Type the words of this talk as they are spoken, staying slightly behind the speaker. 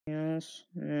else?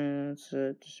 No, that's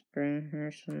it. Just bring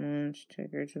her some lunch,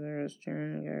 take her to the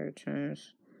restaurant, get her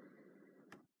Tim's.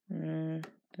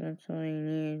 That's all you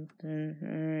need,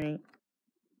 then.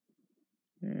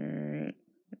 Alright.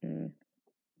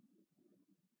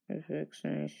 If it's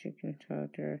nice, you can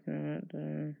talk to her. If not,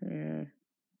 then, yeah,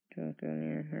 don't go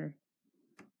near her.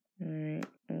 Alright,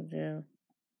 will do.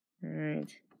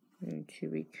 Alright, you need to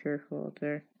be careful out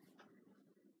there.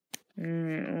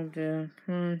 Alright, will do.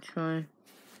 Come on, Troy.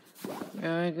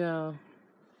 Gotta go.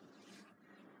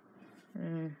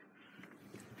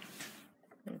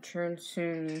 Return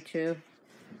soon, you two.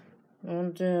 Will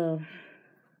do.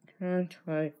 Come on,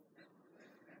 Troy.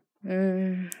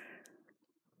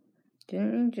 Didn't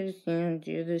we just,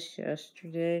 do this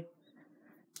yesterday?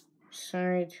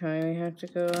 Sorry, Troy, we have to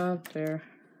go out there.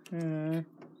 Do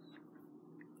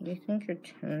you think your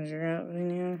toes are out by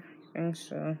now? I think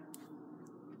so.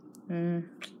 I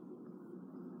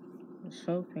was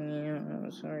hoping, it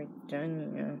was already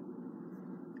done,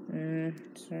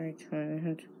 Sorry, Troy, I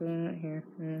have to go out here.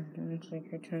 Looks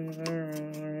like your toes are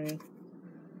out already.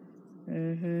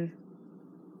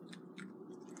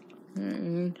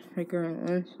 Figure out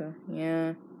Lisa.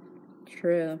 Yeah,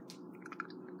 true.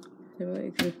 See what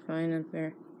you can find up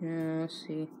there. Yeah, I'll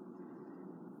see.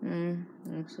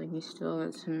 Looks like you still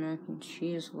got some mac and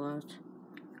cheese left.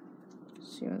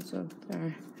 Let's see what's up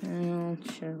there. Oh,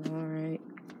 chill, alright.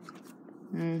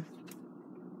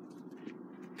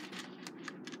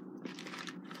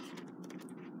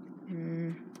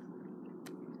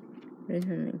 There's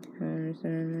how many times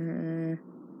in there?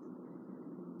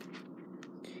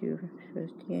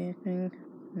 250, I think.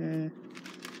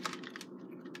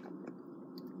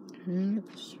 Get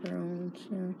this round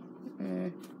too.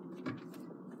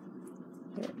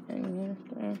 Get any up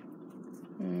there.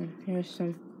 Here's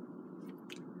some.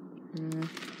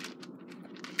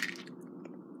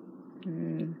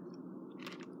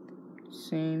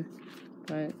 Same,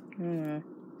 but I don't know.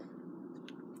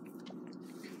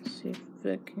 See if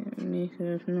I can make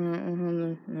it. If not, I'll have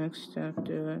the next staff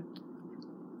do it.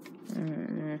 I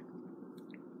don't know.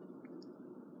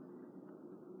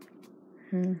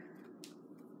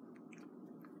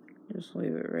 Just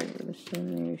leave it right where the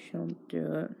sun. Maybe she'll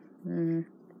do it.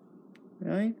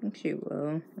 Really? I think she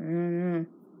will. I don't know.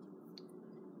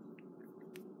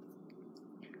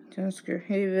 Ask her,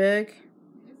 hey Vic.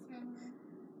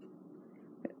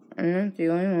 I'm not the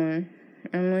only one.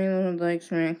 Emily likes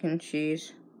mac and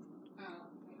cheese.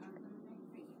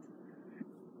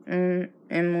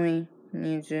 Emily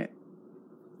needs it.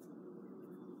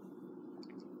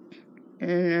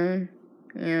 And,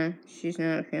 yeah, she's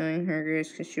not feeling her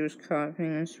grace because she was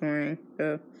coughing this morning.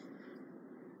 So,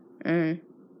 yeah,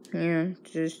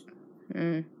 just,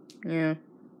 yeah,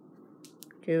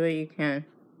 do what you can.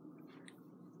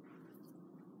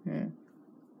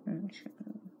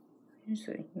 Just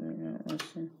like you not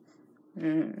listen.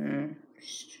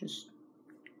 Just.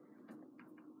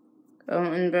 Oh,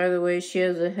 and by the way, she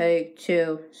has a headache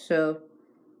too, so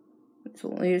let's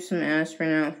leave some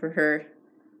aspirin out for her.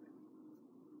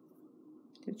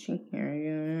 Did she hear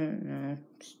you? I don't know.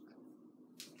 Just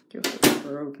give her a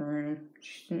program.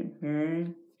 She didn't hear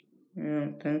me? I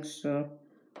don't think so.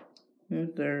 Was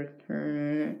there a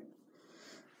minute?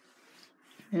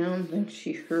 I don't think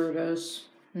she heard us.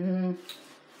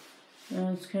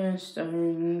 That's kind of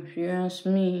stubborn, if you ask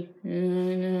me. I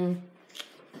know.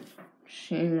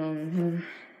 Shame on her.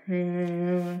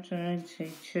 Yeah, that's what I'd say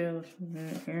too. She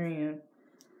didn't hear you.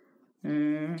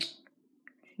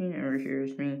 She never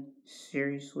hears me.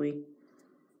 Seriously.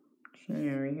 She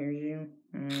never hears you.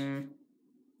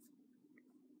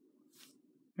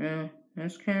 Well,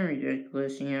 that's kind of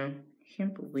ridiculous, I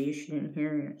can't believe she didn't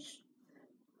hear us.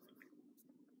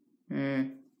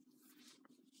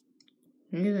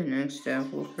 Maybe the next step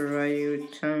will provide you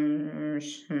with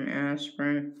some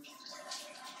aspirin.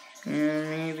 Yeah,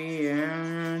 maybe, I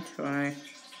don't know, try.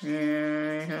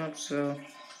 Yeah, I hope so.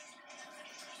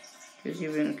 Because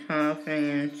you've been coughing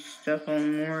and stuff all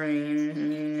morning,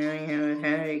 and now you have a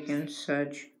headache and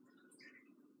such.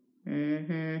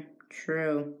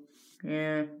 True.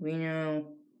 Yeah, we know.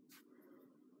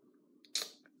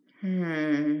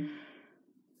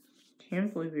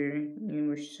 Can't believe you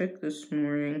were sick this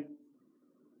morning.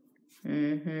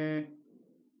 And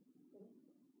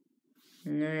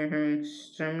now you're having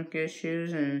stomach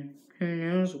issues, and who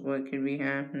knows what could be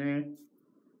happening.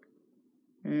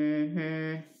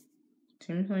 Seems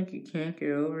like you can't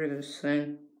get over this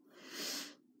thing.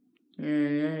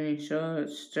 And then you saw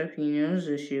that stuffy nose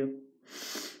issue.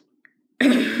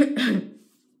 I'm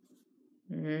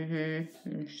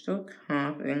still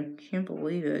coughing. Can't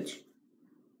believe it.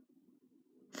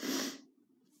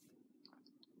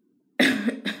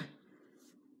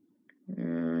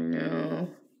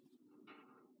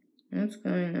 What's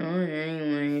going on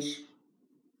anyways?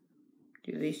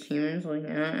 Do these humans like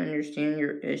not understand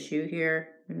your issue here?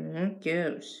 What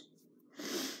gives?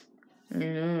 I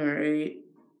know, right?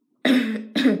 I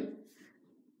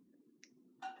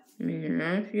mean, you're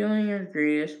not feeling your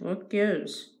greatest. What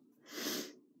gives?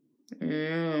 I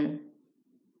know.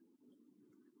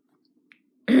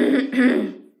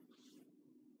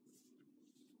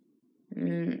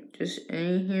 Does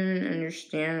any human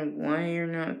understand why you're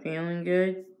not feeling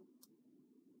good?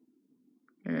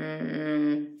 I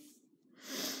don't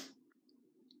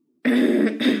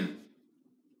know.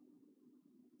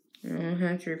 I'll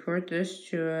have to report this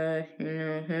to,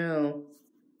 who.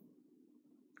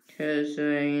 Because,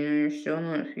 you're still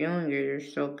not feeling good. You're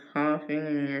still coughing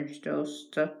and you're still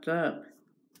stuffed up.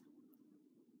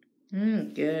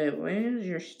 Good. Why does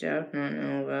your staff not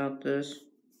know about this?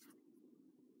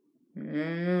 I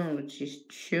don't know, but she's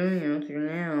chewing out there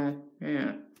now.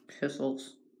 Yeah,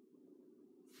 pistols.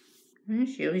 Why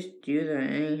does she always do that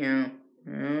anyhow?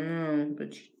 I don't know,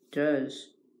 but she does.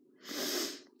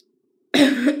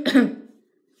 I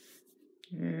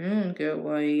don't get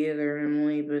why either,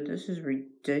 Emily, but this is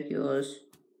ridiculous.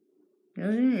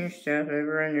 Doesn't your staff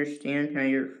ever understand how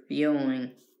you're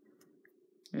feeling?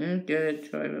 I don't get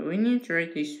it, Toy, but we need to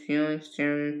write these feelings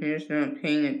down and he's not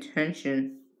paying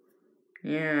attention.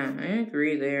 Yeah, I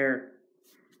agree there.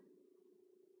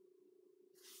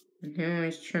 And he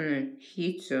always turn the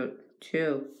heats up,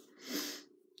 too.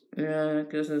 Yeah,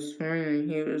 because this morning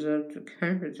he was up to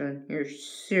comfort zone. You're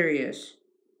serious.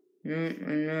 No,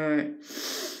 I'm not.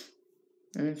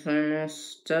 And so I'm all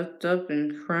stuffed up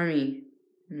and crummy.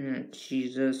 Oh,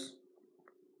 Jesus.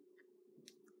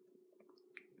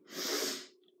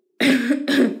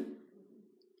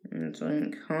 And so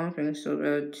I'm coughing so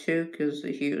bad too because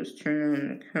the heat was turning on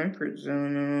the comfort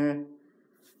zone and all.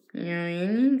 You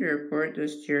need to report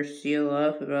this to your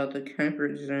CLF about the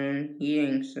comfort zone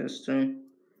heating system.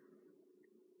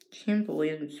 Can't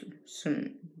believe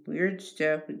some weird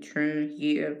staff would turn the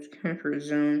heat up to comfort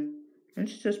zone.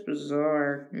 It's just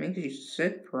bizarre. It makes you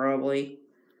sick, probably.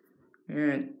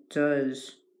 Yeah, it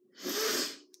does.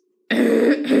 I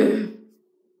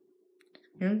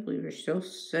can't believe you're still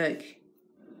sick.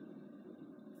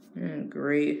 Oh,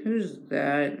 great. Who's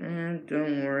that?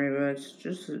 Don't worry about it. It's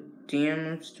just a damn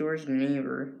upstairs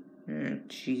neighbor. Oh,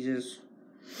 Jesus.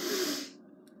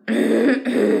 Me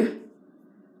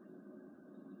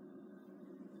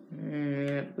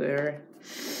up there.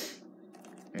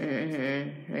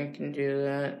 I can do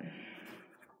that.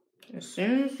 As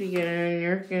soon as we get in,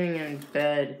 you're getting in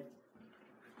bed.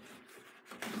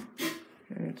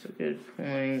 That's a good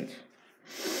point.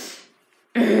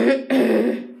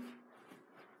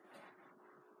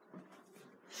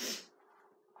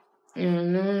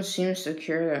 No one seems to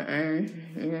care that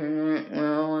you're not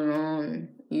well and all, and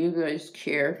you guys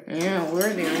care. Yeah,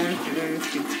 we're the only ones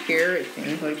who care. It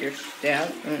seems like your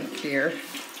staff don't care.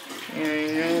 Yeah, I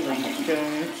know they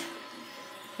don't.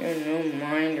 They have no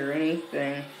mind or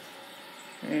anything.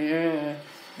 I know.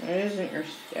 Why doesn't your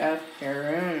staff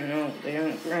care? I don't know. They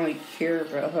don't really care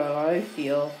about how I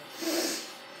feel.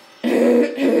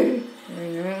 I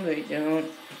know they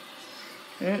don't.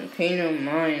 They don't pay no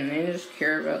mind. They just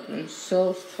care about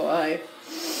themselves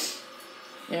twice.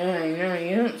 Yeah, I know.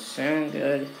 You don't sound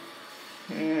good.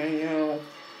 Yeah, I know.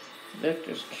 Vic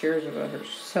just cares about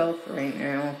herself right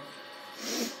now.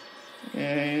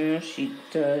 Yeah, I know she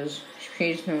does. She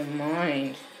pays no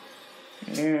mind.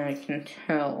 Yeah, I can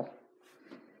tell.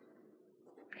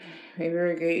 We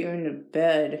better get you into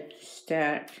bed,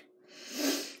 stat.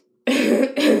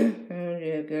 That would be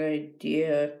a good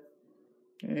idea.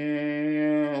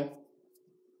 No.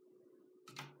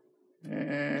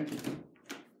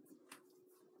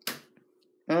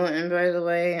 Oh, and by the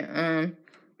way,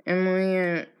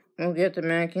 Emily will get the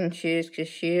mac and cheese because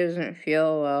she doesn't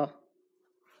feel well.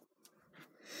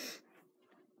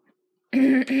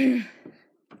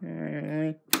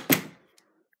 Emily.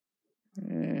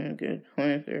 Good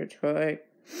point there, Troy.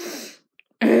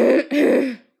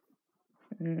 Good.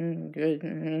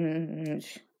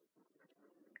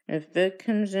 If Vic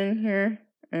comes in here,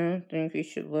 I don't think we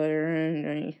should let her in,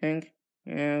 don't you think?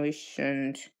 Yeah, we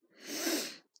shouldn't.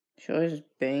 She always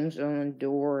bangs on the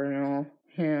door and all.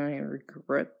 Yeah, I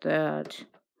regret that.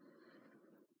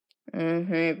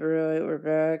 Hey, bro, we're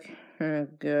back. Oh,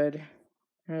 good.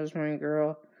 How's my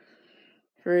girl?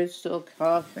 Fred's still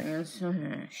coughing and so,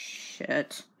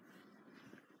 shit.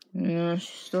 Yeah, she's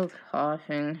still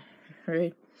coughing,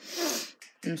 right?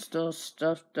 And still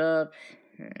stuffed up.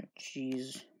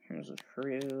 Jeez, I was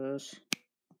afraid of this.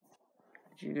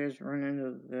 Did you guys run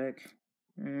into Vic?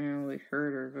 Yeah, we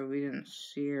heard her, but we didn't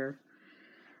see her.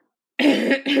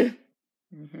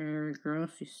 Girl,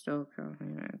 she's still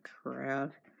coughing that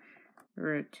crap.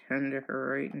 We're gonna attend to her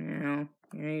right now.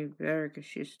 Yeah, you better, 'cause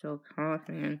she's still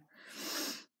coughing and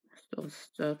still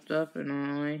stuffed up and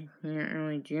all. I can't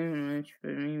really do much,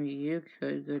 but maybe you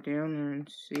could go down there and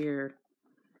see her.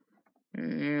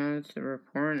 And yeah, that's the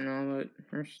report and all, but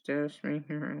her staff's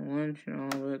making her lunch and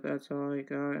all, but that's all I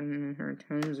got, and her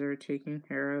Tums are taken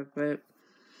care of, but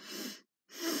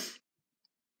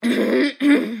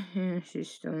yeah, she's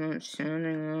still not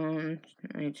sounding well, and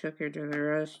I took her to the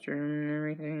restroom and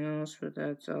everything else, but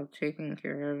that's all taken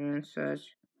care of and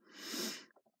such.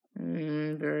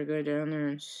 Better go down there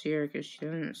and see her, 'cause she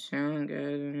doesn't sound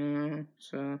good, you know,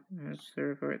 so that's the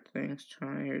report. Thanks,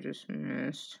 Tony, you're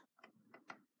dismissed.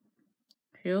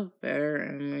 Feel better,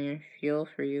 Emily. I feel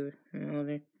for you,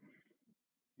 Melody.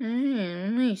 Hey,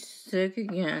 Emily's sick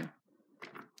again.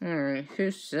 Alright,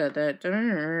 who said that? Don't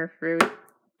remember for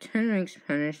 10 weeks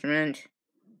punishment.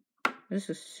 This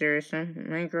is serious.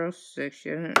 My girl's sick. She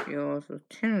doesn't feel well, so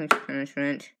 10 weeks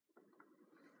punishment.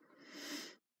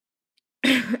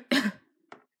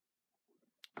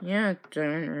 Yeah,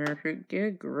 don't remember. Get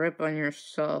a grip on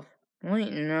yourself.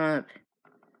 Lighten up.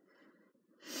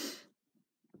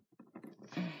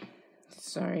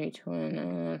 Sorry, twin.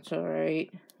 Oh, that's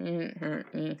alright. You didn't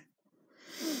hurt me.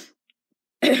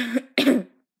 Oh,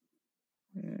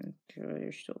 God,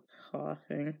 you're still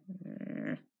coughing.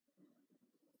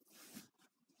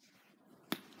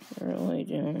 Really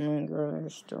doing my girl, you're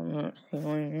still not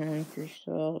feeling like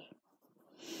yourself.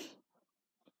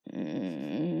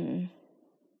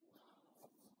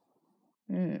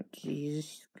 Oh,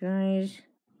 Jesus, guys.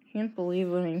 Can't believe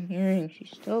what I'm hearing.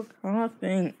 She's still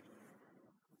coughing.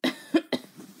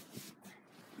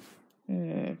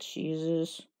 Oh,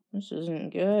 Jesus. This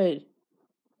isn't good.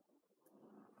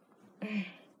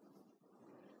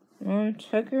 Mom,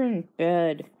 tuck her in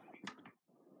bed.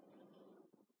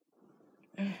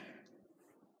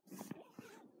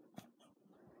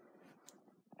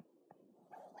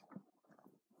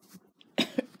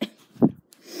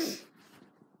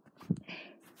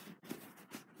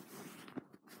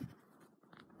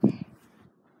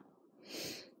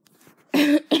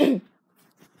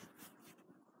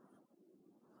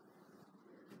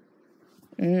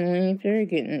 You better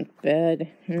get in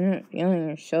bed. You're not feeling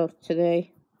yourself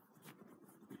today.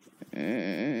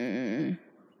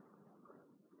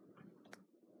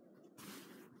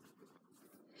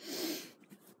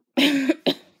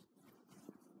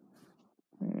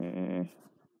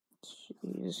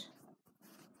 Jeez.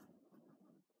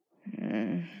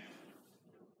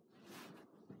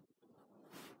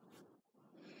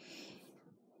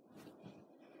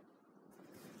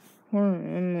 Poor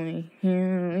Emily.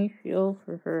 Yeah, we feel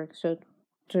for her, except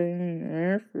turn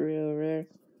nerve for real over there.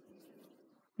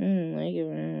 I didn't like it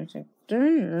when I was like,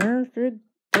 turn nerve for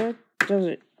that does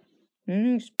it.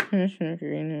 Next punishment for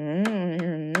you now. I don't want to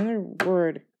hear another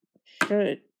word. Shut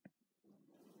it.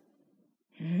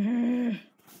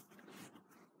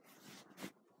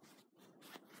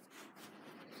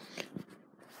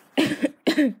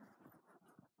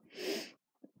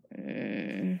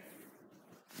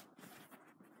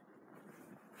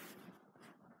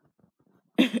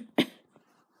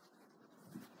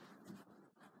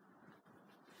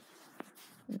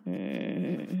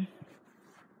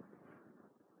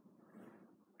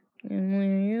 Emily,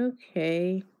 are you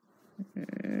okay?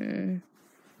 You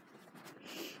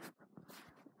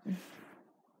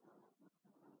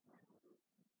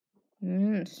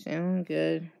don't sound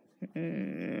good.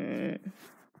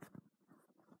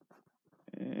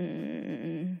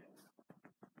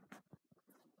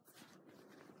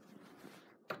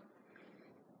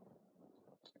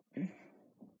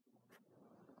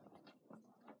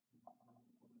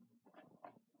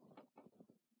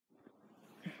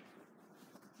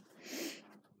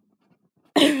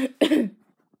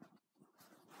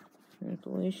 I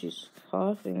believe she's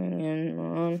coughing again,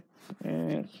 Mom.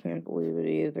 I can't believe it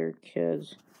either,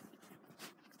 kids.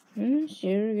 When is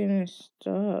she ever gonna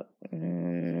stop? Oh,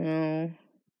 no.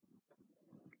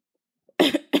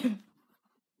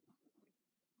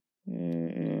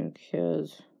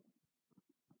 Kids.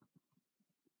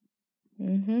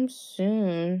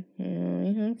 Soon.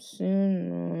 Yeah,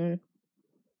 soon,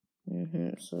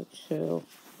 Mom. So chill.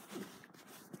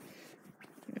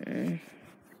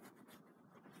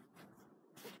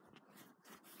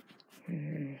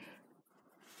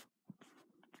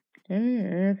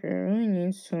 Erica really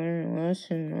needs to learn a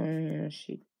lesson, Mom. Yeah,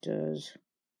 she does.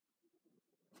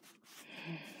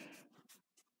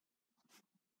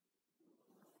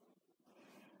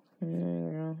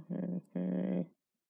 Girl. Okay.